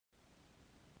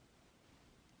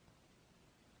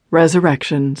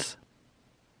Resurrections.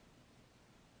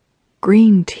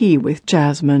 Green tea with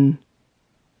jasmine.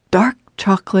 Dark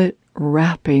chocolate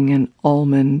wrapping an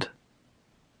almond.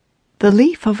 The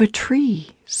leaf of a tree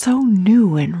so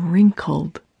new and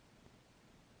wrinkled.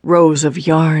 Rows of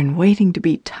yarn waiting to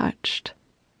be touched.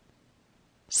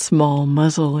 Small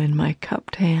muzzle in my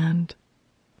cupped hand.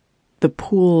 The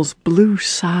pool's blue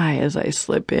sigh as I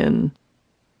slip in.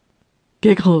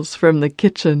 Giggles from the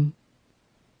kitchen.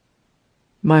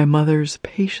 My mother's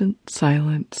patient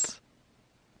silence.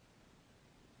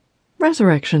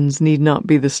 Resurrections need not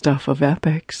be the stuff of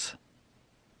epics.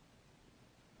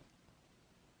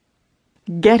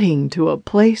 Getting to a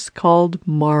place called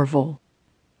Marvel.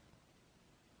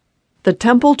 The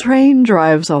temple train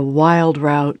drives a wild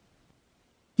route.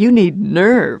 You need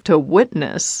nerve to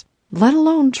witness, let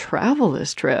alone travel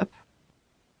this trip.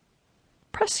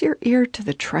 Press your ear to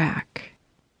the track.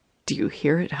 Do you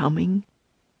hear it humming?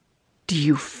 Do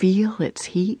you feel its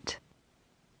heat?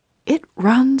 It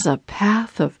runs a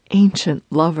path of ancient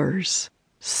lovers,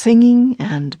 singing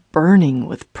and burning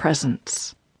with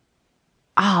presence.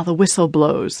 Ah, the whistle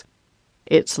blows.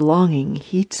 Its longing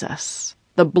heats us.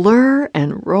 The blur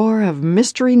and roar of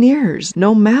mystery nears,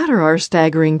 no matter our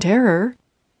staggering terror.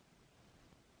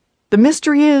 The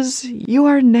mystery is, you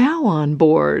are now on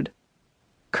board,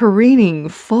 careening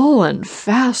full and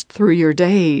fast through your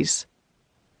days.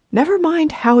 Never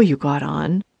mind how you got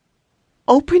on.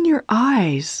 Open your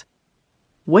eyes.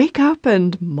 Wake up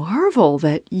and marvel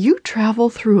that you travel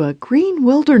through a green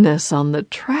wilderness on the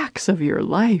tracks of your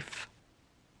life.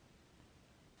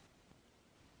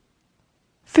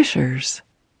 Fishers.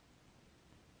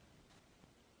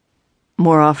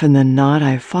 More often than not,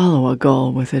 I follow a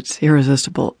gull with its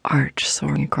irresistible arch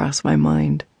soaring across my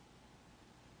mind.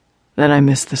 Then I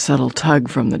miss the subtle tug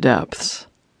from the depths.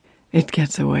 It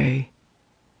gets away.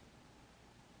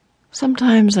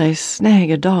 Sometimes I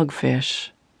snag a dogfish.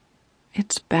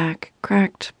 Its back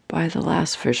cracked by the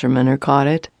last fisherman who caught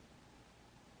it.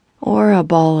 Or a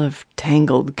ball of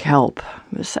tangled kelp,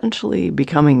 essentially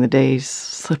becoming the day's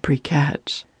slippery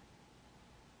catch.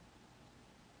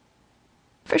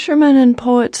 Fishermen and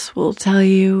poets will tell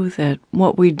you that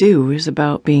what we do is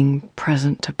about being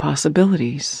present to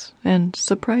possibilities and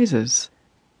surprises.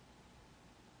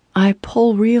 I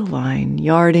pull reel line,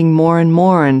 yarding more and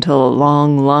more until a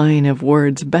long line of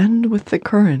words bend with the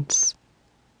currents,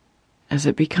 as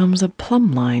it becomes a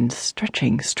plumb line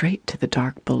stretching straight to the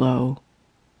dark below.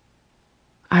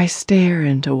 I stare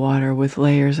into water with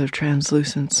layers of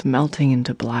translucence melting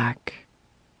into black,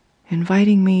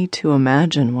 inviting me to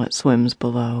imagine what swims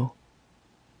below.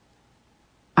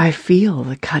 I feel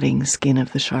the cutting skin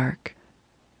of the shark,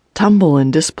 tumble in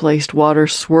displaced water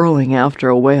swirling after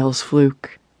a whale's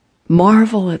fluke,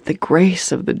 marvel at the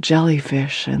grace of the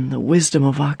jellyfish and the wisdom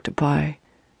of octopi.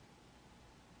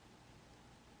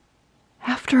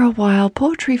 After a while,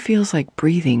 poetry feels like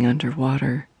breathing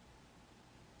underwater.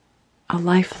 A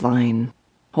lifeline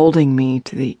holding me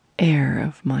to the air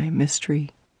of my mystery.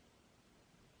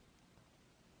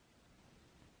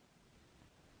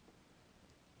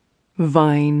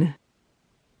 Vine.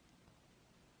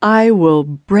 I will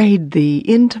braid thee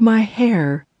into my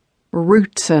hair,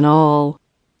 roots and all,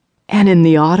 and in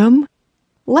the autumn,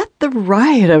 let the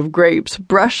riot of grapes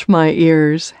brush my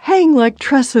ears, hang like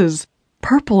tresses,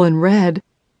 purple and red,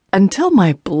 until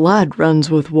my blood runs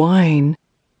with wine,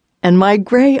 and my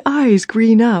gray eyes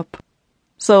green up,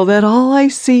 so that all I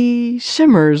see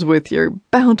shimmers with your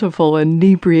bountiful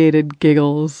inebriated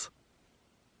giggles.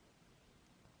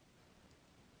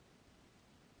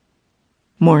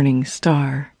 Morning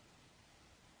Star.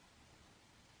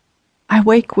 I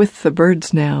wake with the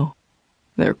birds now,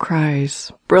 their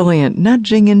cries, brilliant,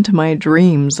 nudging into my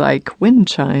dreams like wind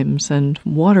chimes and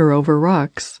water over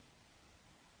rocks.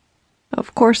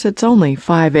 Of course, it's only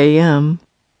 5 a.m.,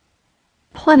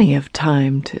 plenty of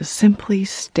time to simply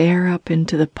stare up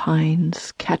into the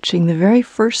pines, catching the very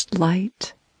first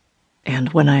light,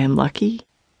 and when I am lucky,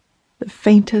 the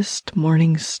faintest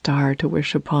morning star to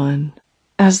wish upon,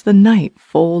 as the night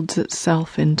folds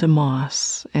itself into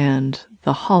moss and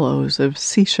the hollows of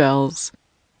seashells,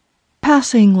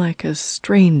 passing like a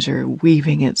stranger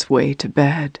weaving its way to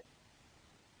bed,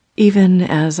 even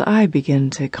as I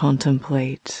begin to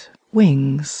contemplate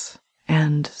wings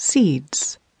and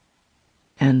seeds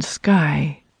and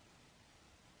sky